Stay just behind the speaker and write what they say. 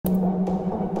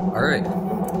Alright.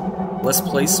 Let's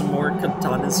play some more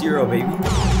Katana Zero, baby.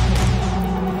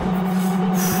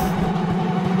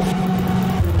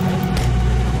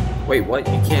 Wait, what?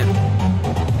 You can't...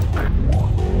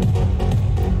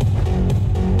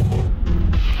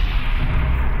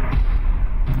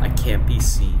 I can't be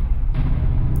seen.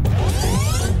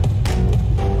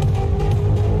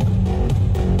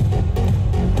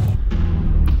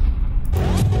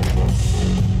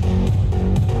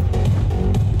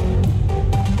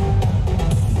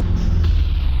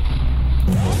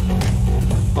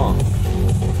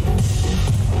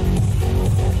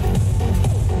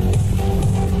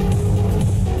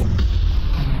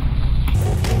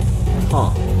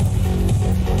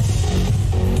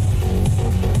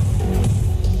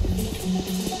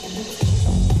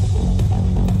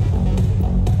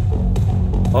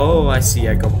 Oh, I see.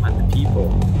 I go behind the people.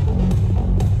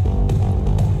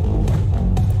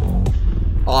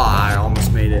 Oh, I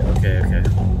almost made it. Okay, okay.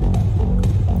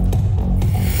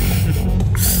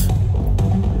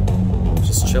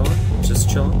 Just chilling. Just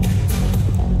chilling.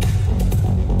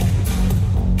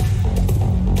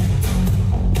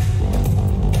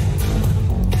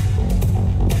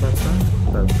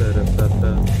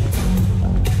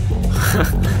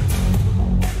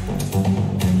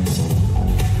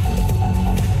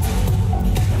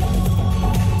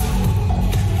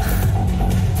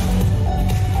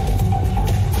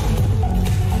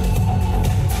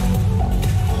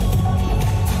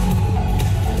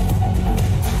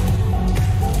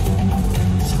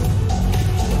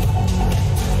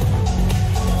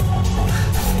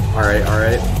 Alright,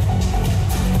 alright.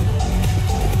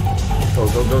 Go,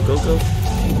 go, go, go, go.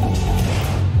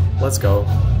 Let's go.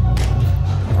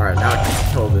 Alright, now I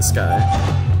can kill this guy.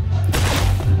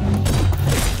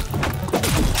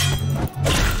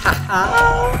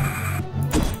 Haha!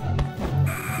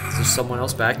 Is there someone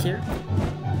else back here?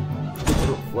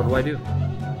 What do I do?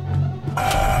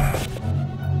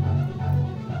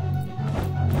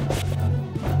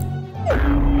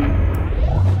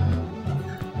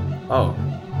 Oh.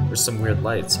 There's some weird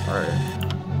lights. Alright.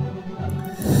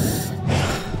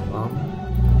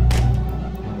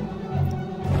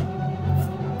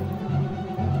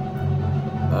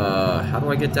 How do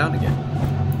I get down again?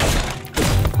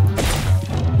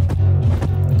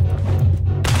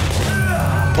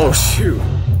 Oh shoot.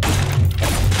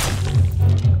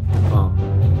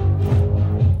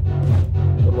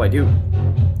 What do I do?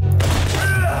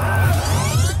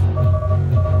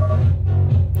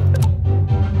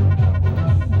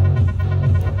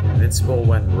 Invincible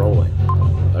when rolling.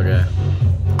 Okay.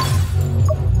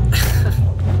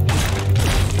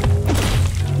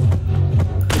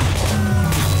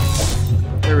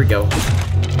 There we go.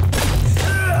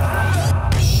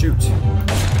 Shoot.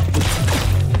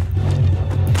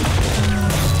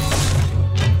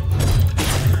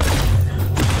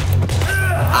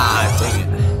 Ah, dang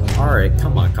it. Alright,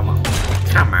 come on, come on.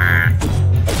 Come on.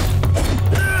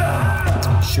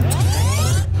 Shoot.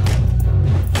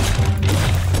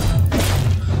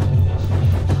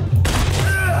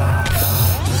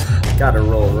 Gotta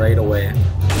roll right away.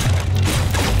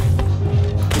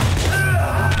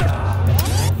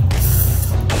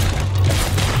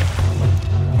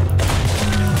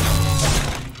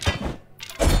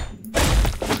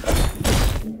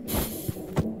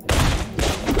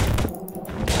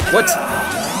 What?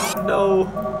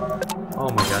 No. Oh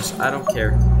my gosh, I don't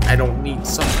care. I don't need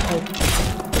some help.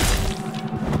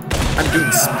 I'm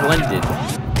doing splendid.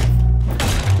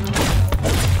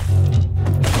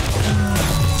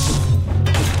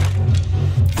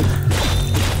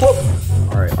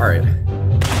 Alright, alright.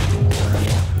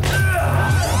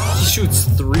 He shoots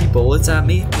 3 bullets at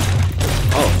me?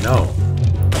 Oh no.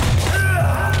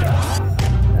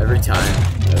 Every time.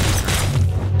 Every time.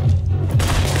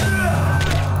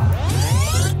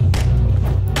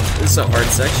 This is a hard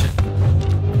section.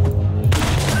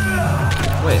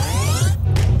 Wait.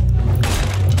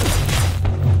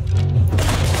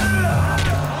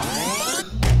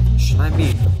 Should I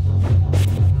be?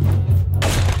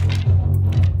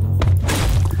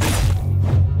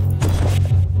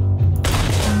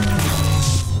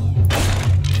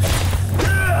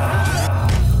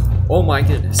 Oh my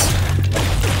goodness.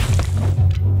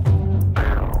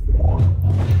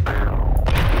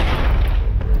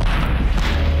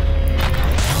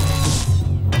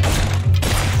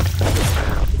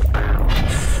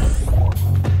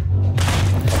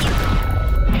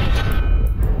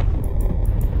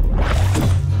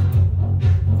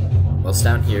 What's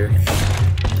down here?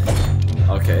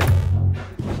 Okay.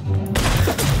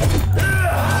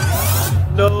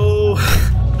 No.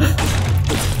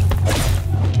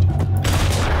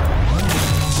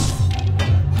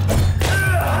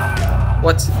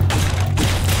 What?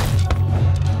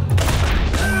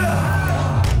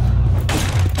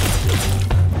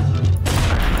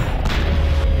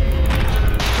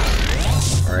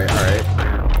 Alright, alright.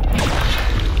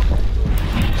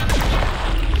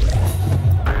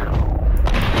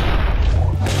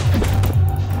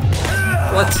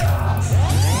 What?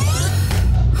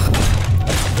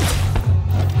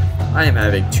 I am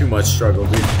having too much struggle,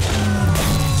 dude.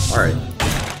 Alright.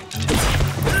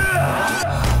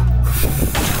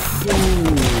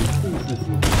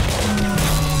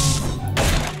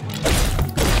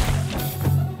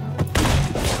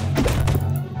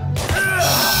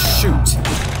 Shoot.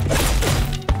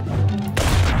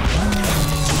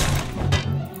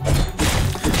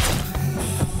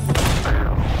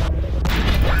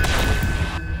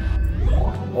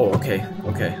 Oh, okay,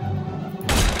 okay.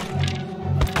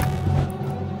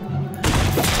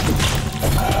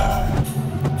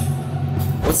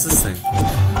 What's this thing?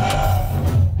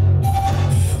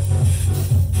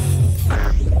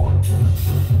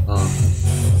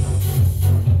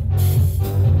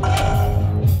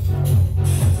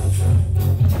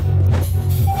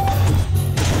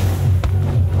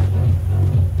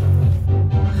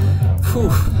 Whew,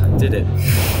 I did it.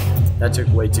 That took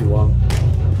way too long.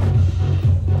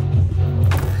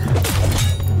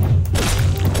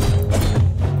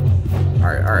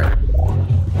 Alright, alright.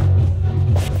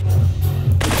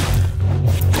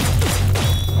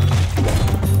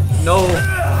 No!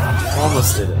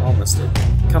 Almost did it, almost did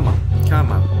it. Come on,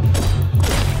 come on.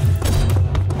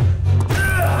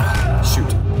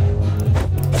 Shoot.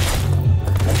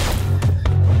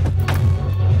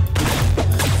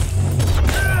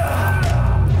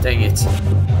 Dang it.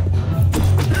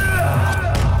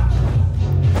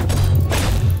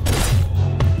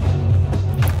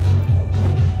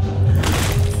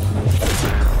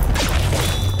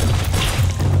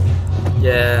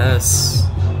 Yes.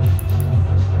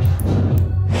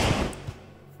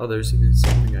 Oh, there's even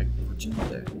something I can punch up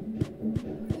there.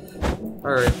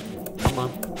 Alright, come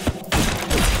on.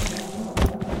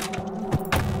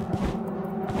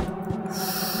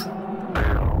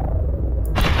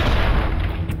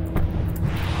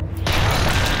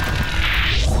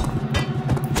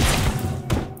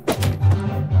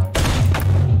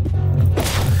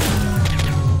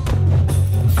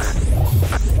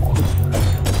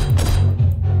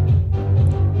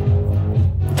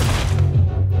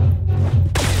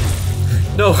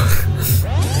 No!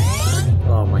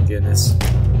 Oh my goodness.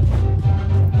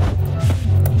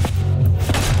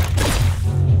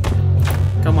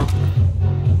 Come on.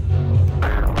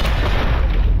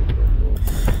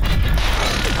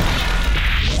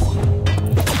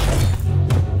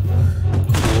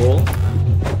 Cool.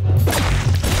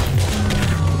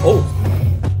 Oh!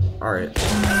 Alright.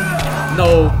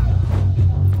 No!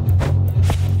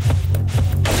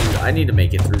 Dude, I need to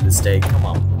make it through this day. Come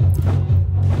on.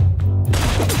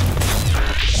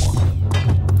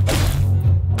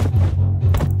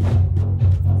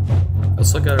 I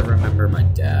also gotta remember my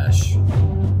dash.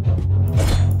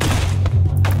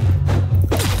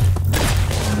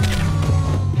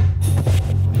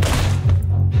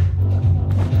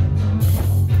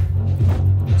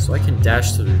 So I can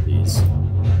dash through these.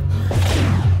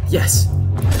 Yes!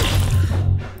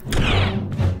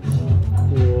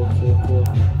 Cool, cool, cool.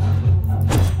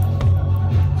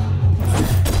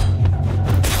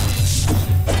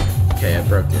 Okay, I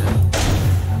broke it.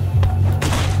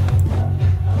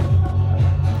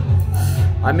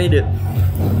 I made it.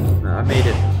 No, I made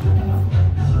it.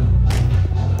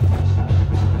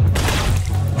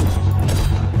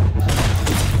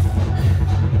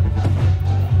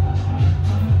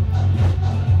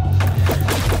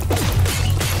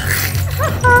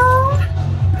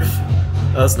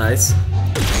 That was nice.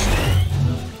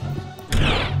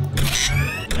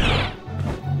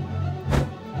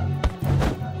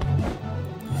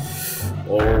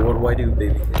 Oh, what do I do,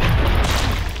 baby?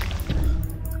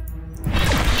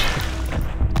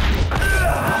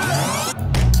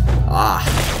 Ah.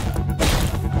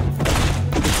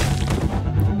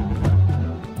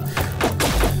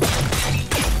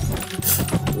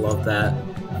 Love that.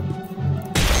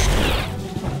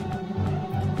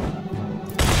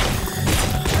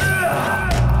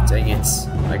 Dang it.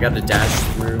 I gotta dash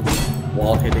through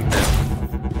while hitting them.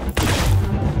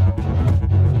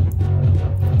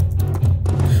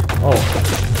 Oh.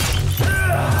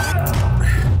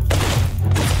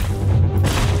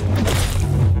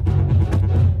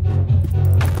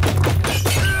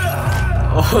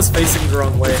 Oh, I was facing the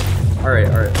wrong way. Alright,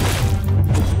 alright.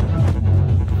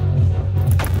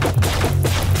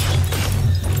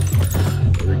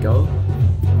 Here we go.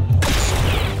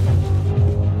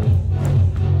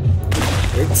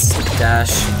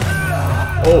 Dash.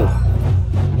 Oh.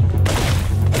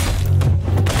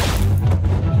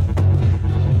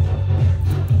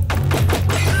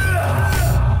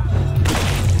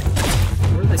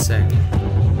 What are they saying?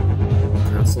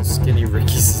 Council Skinny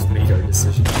Ricky's has made our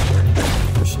decision.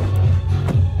 For sure.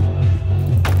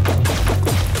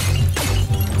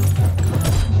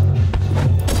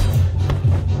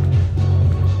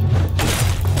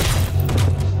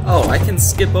 Oh, I can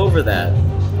skip over that.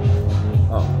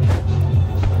 Oh.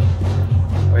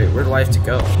 Wait, where do I have to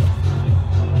go?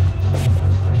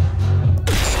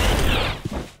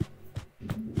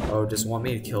 Oh, just want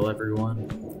me to kill everyone?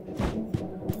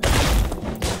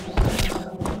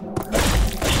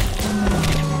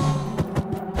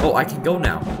 Oh, I can go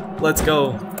now. Let's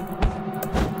go.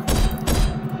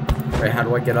 Wait, how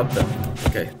do I get up there?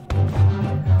 Okay.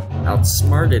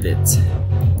 Outsmarted it.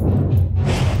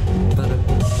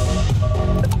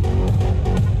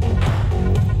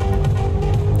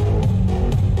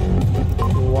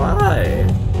 Why?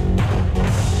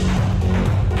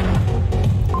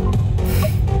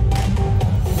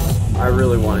 I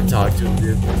really want to talk to him,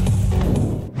 dude.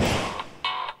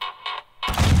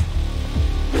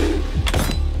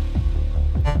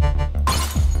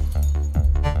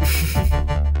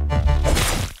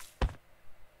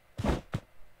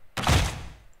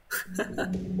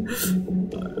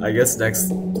 I guess next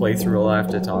playthrough I'll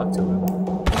have to talk to him.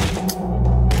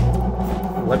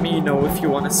 Let me know if you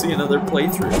want to see another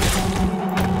playthrough.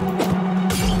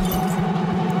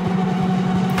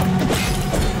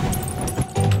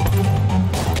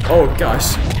 Oh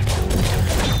gosh.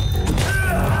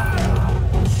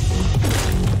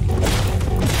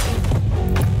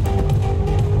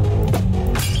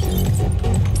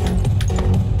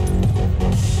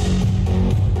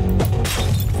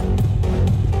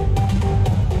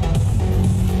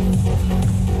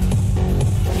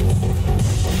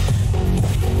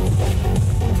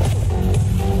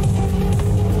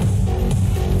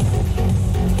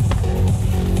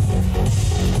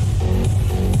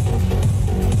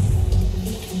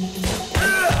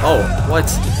 Oh, what?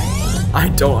 I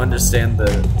don't understand the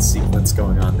sequence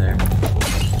going on there.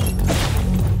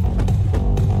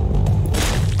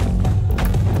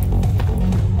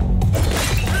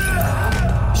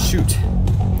 Shoot.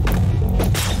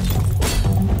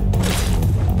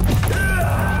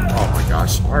 Oh my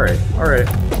gosh. Alright, alright.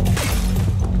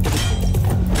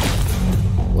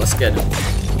 Let's get him.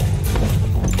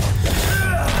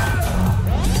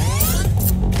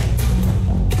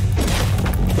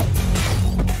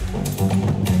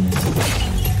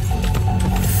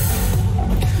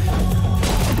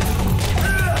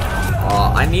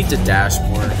 I need to dash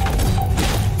more.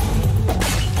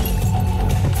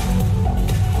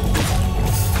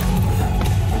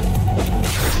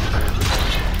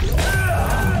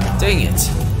 Dang it.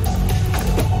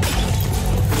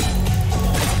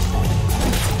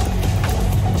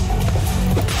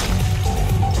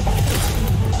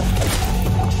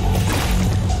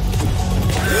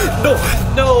 No!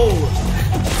 No!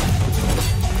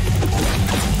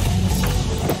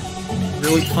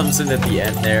 Really comes in at the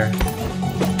end there.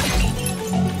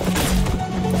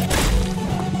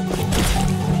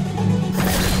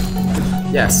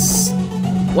 Yes.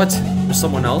 What? There's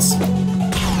someone else?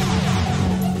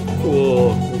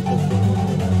 Cool.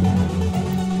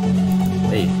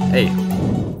 Hey, hey.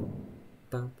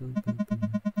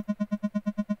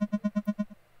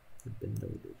 Been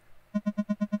noted.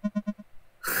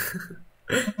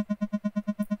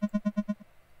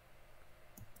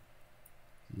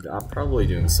 I'm probably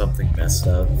doing something messed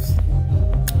up. If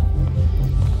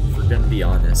we're gonna be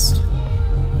honest.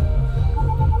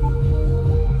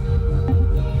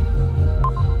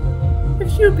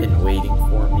 You've been waiting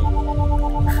for me.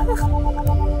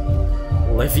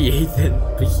 Leviathan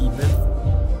Behemoth.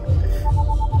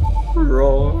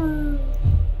 Roar.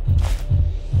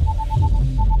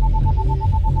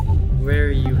 Where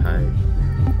are you hiding?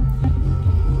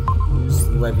 Who's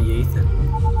Leviathan?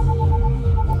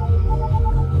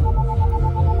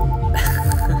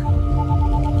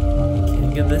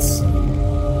 King of the sea.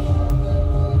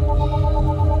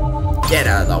 Get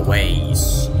out of the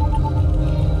ways.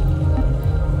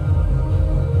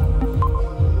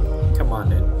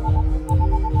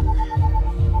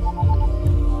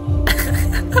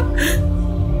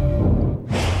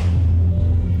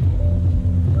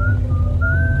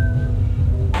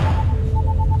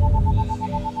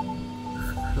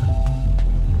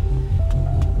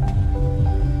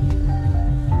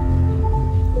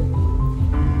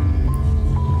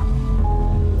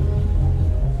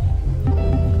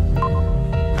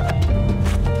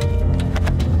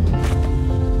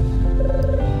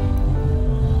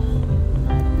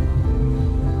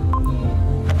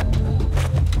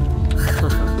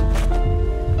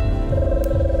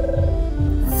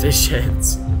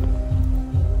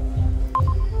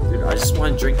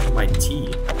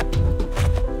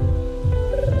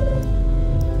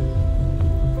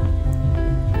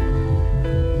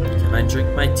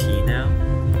 drink my tea now?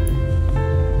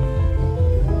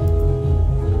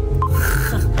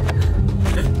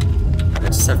 I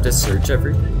just have to search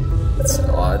everything? That's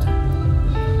odd.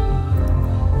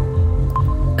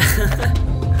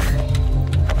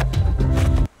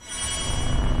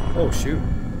 Oh shoot.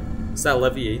 Is that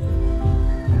Leviathan?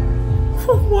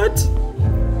 What?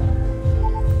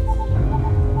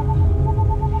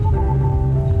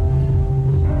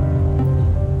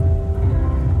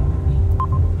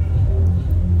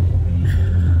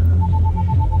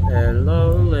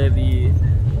 Hello, Leviathan.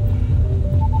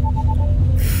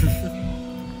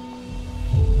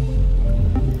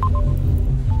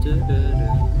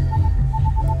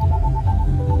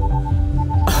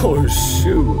 Oh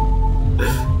shoot.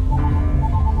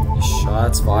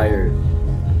 Shots fired.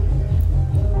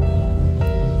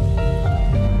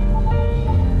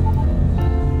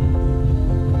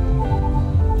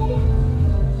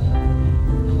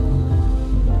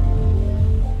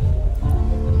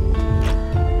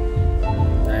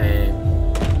 Dang.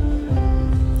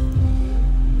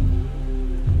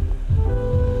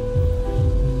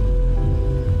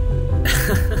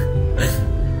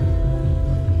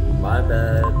 My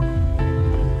bad.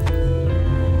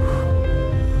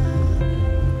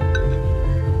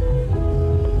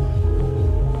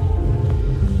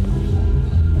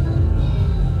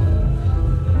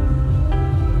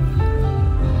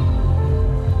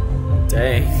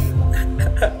 Dang.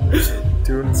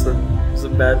 Doing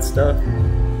some bad stuff.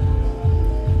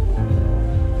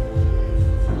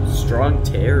 Strong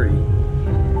Terry.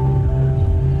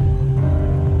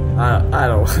 I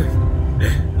don't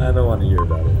I don't want to hear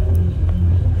about it.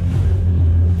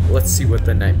 Let's see what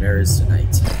the nightmare is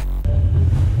tonight.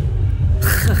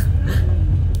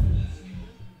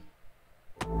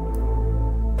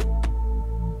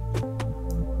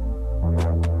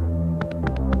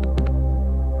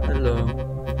 Hello.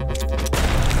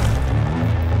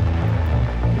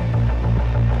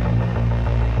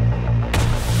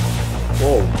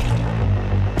 Whoa.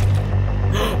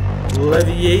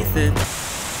 Leviathan.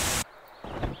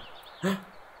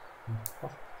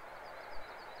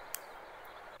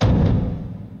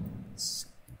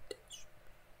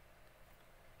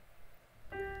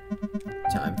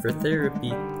 Time for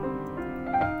therapy.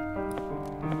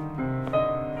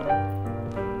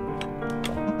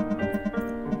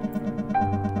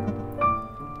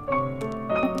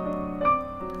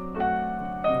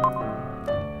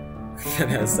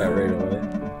 Kinda has that right away.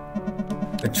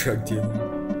 A drug dealer.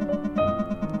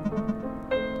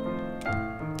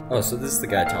 Oh, so this is the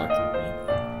guy talking to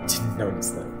me. Didn't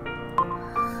notice that.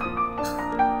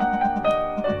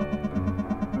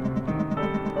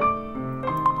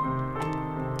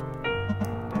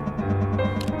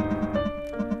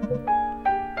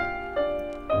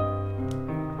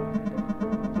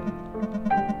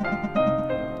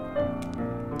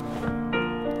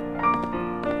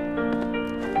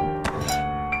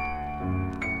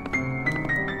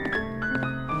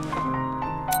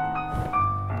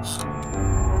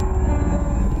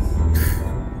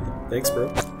 Thanks, bro.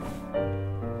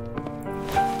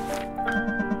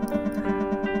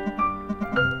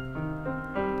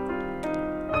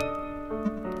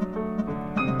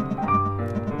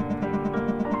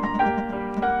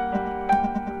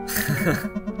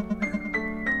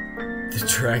 The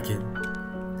dragon.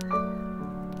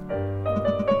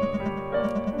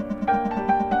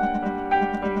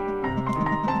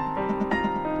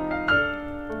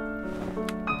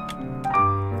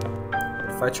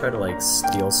 If I try to like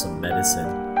steal some medicine.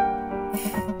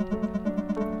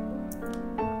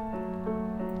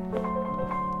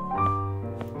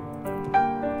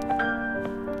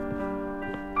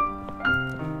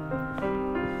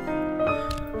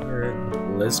 Alright,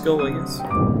 let's go, I guess.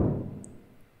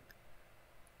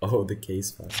 Oh, the case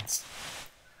files.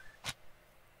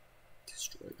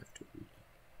 Destroy after reading.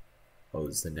 Oh,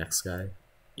 this is the next guy.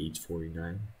 Age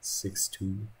 49,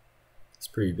 6'2". It's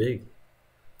pretty big.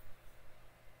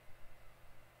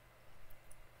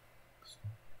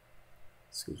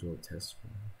 Schedule a test for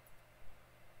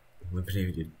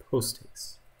eliminated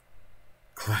post-haste.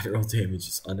 Collateral damage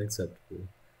is unacceptable.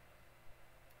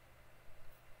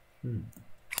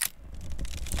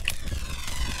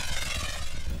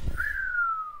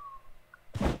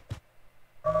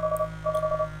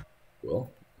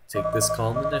 Well, take this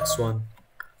call in the next one.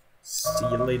 See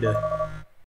you later.